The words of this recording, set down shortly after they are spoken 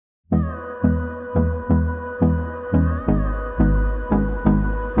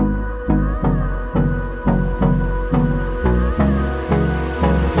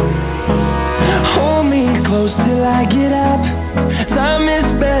close till I get up. Time is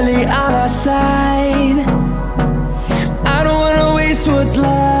barely on our side. I don't wanna waste what's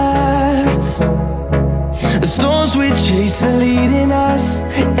left. The storms we chase are leading us,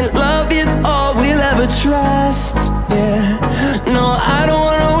 and love is all we'll ever trust. Yeah, no, I don't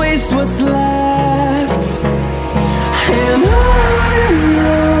wanna waste what's left. And on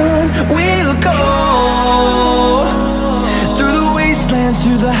we'll go, through the wastelands,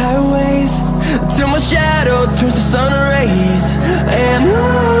 through the highways, till my shadow turns to sun rays. And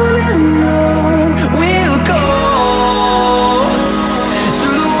on we'll go,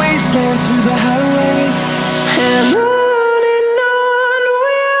 through the wastelands, through the highways, and on.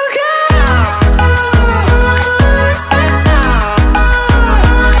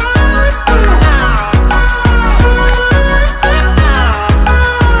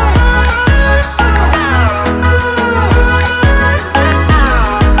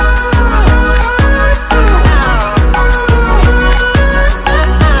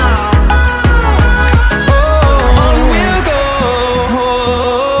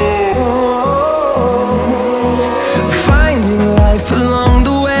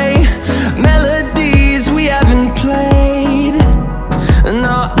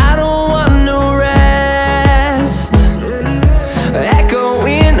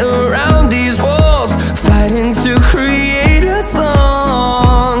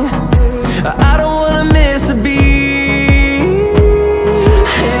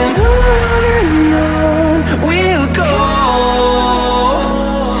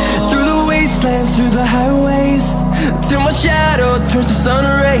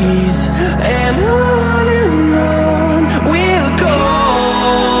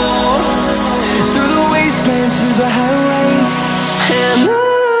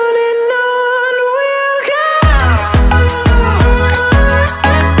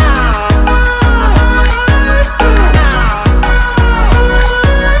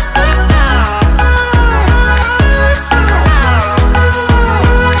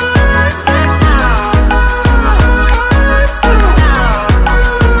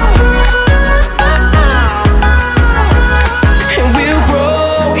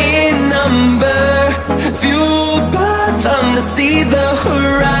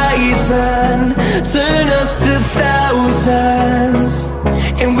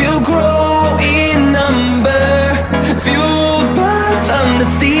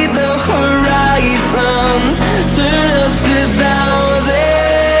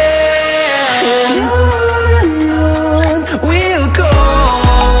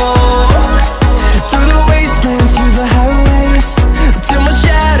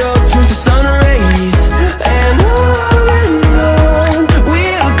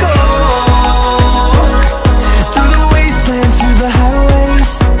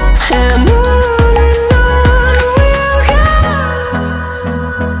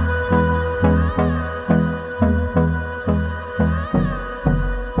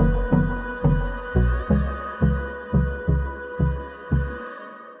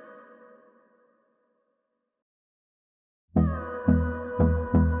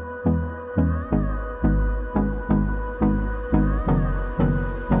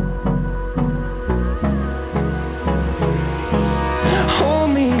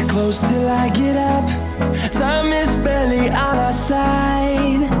 Till I get up, time is barely on our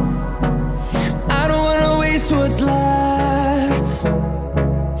side. I don't wanna waste what's left.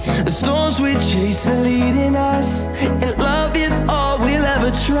 The storms we chase are leading us, and love is all we'll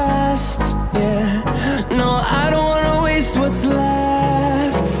ever trust. Yeah, no, I don't wanna waste what's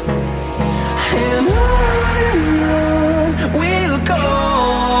left. And on we'll go,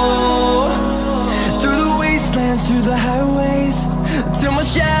 through the wastelands, through the highways, till my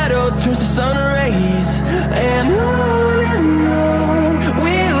shadow turns to sun rays. And on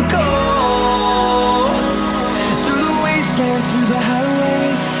we'll go, through the wastelands, through the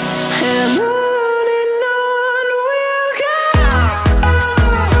highways, and on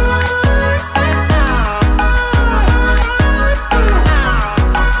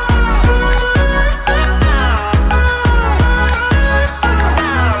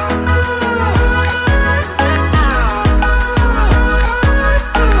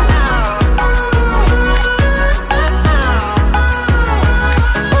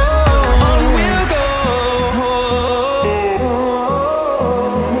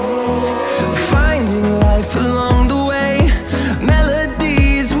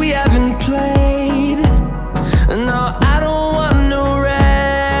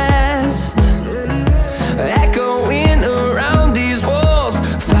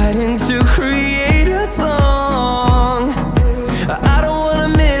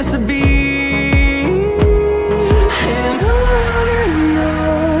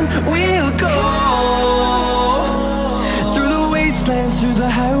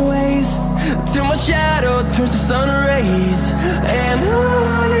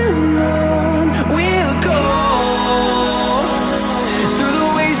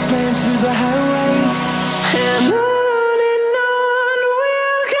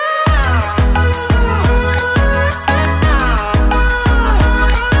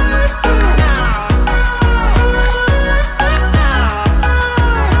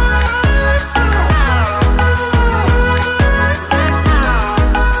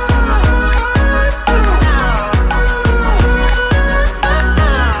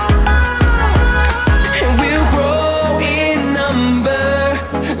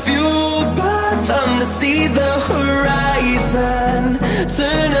fathom to see the horizon,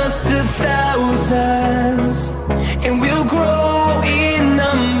 turn us to thousands.